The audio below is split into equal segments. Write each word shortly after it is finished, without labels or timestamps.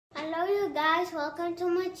you guys, welcome to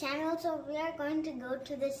my channel. So we are going to go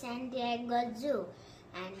to the San Diego Zoo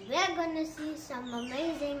and we are going to see some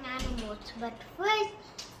amazing animals. But first,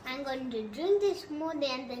 I'm going to drink this smoothie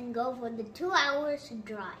and then go for the 2 hours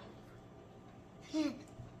drive. So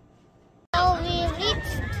we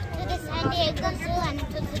reached to the San Diego Zoo and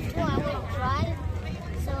it was a 2-hour drive.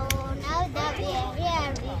 So now that we are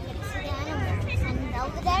here, we can see the animals. And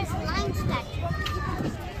over there's a lion statue.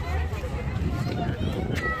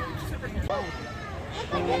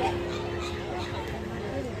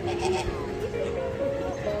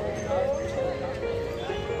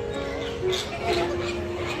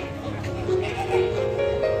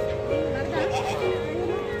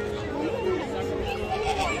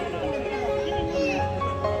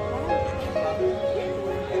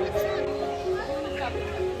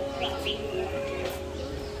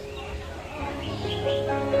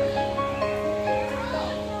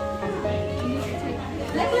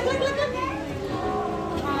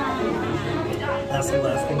 That's the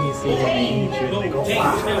last thing you see when they eat you. They go,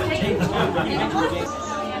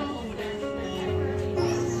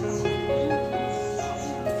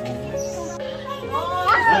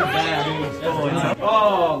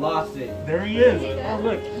 oh, lost it. there he is. Oh,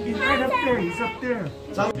 look. He's right up there. He's up there.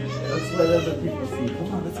 Let's let other people see.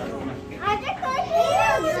 Come on, let's go.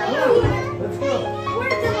 Let's go. We're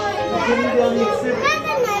getting down the exhibit.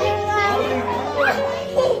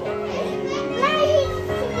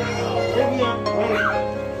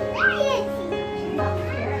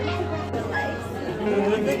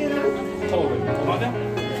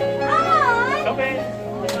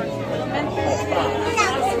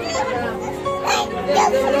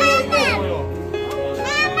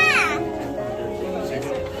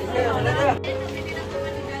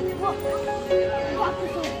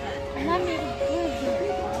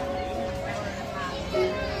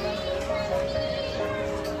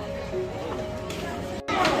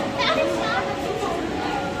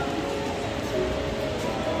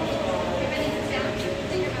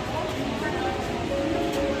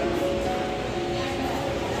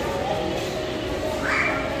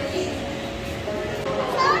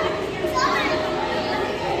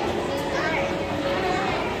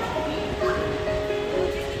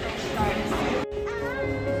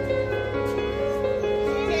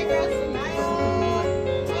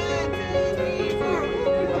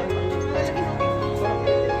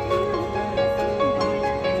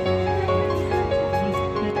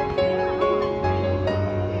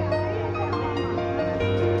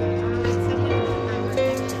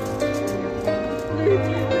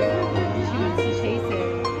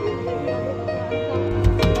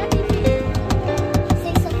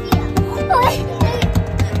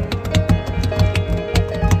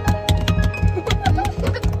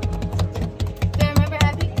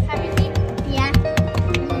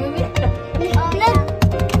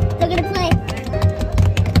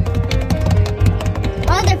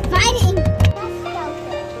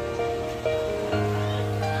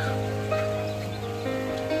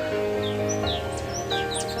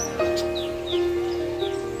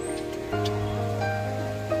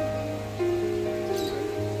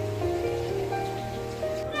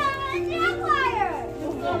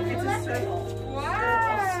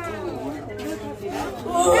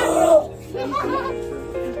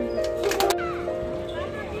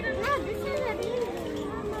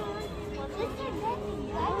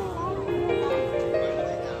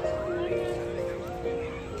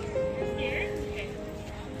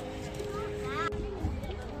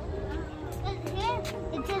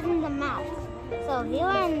 So we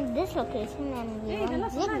were in this location and we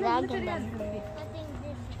went zigzagging them. I think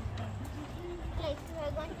this place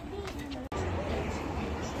we're going to be.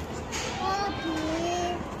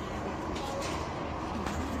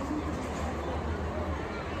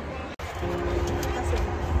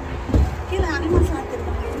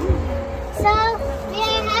 So we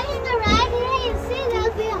are having a ride here. You see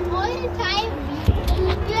that we are all the time.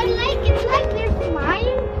 It's like we're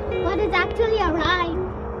flying, but it's actually a ride.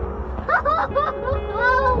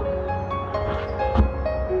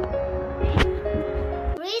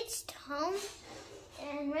 Reached home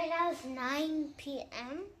and right now it's 9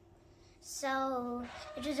 p.m. So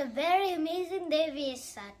it was a very amazing day. We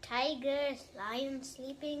saw tigers, lions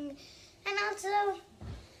sleeping, and also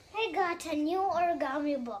I got a new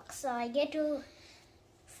origami book. So I get to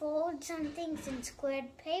fold some things in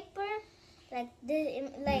squared paper, like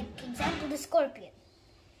this, like example the scorpion,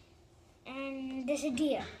 and there's a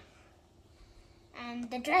deer.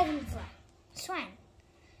 And the dragonfly, swan,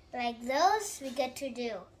 like those we get to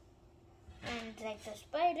do, and like the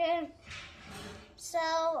spider.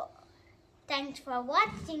 So thanks for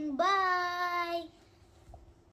watching, bye.